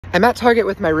I'm at Target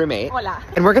with my roommate. Hola.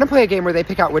 And we're gonna play a game where they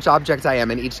pick out which object I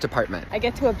am in each department. I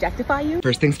get to objectify you?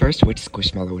 First things first, which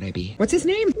Squishmallow would I be? What's his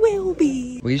name?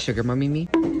 Wilby. Will you sugar mommy me?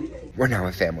 We're now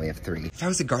a family of 3. If I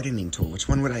was a gardening tool, which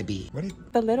one would I be? What is...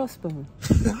 The little spoon.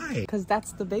 Why? Because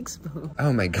that's the big spoon.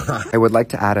 Oh my god. I would like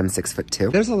to add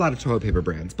 6'2". There's a lot of toilet paper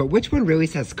brands, but which one really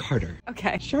says Carter?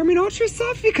 Okay. Charmin Ultra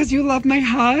Soft because you love my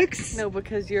hugs? No,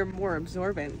 because you're more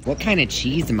absorbent. What kind of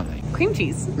cheese am I? Cream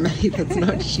cheese. That's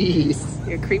not cheese.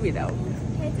 You're creamy though.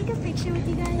 Can I take a picture with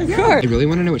you guys? Of course. I really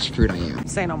want to know which fruit I am.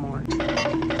 Say no more.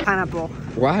 Pineapple.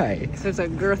 Why? So it's a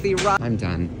girthy rock. I'm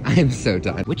done. I am so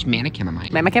done. Which mannequin am I?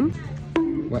 Mannequin?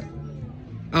 What?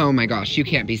 Oh my gosh, you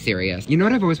can't be serious. You know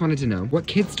what I've always wanted to know? What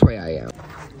kid's toy I am.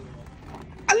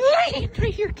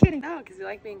 You're kidding. No, because you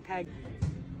like being pegged.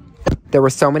 There were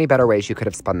so many better ways you could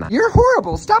have spun that. You're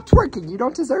horrible. Stop twerking. You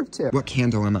don't deserve to. What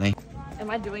candle am I? Am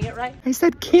I doing it right? I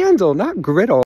said candle, not griddle.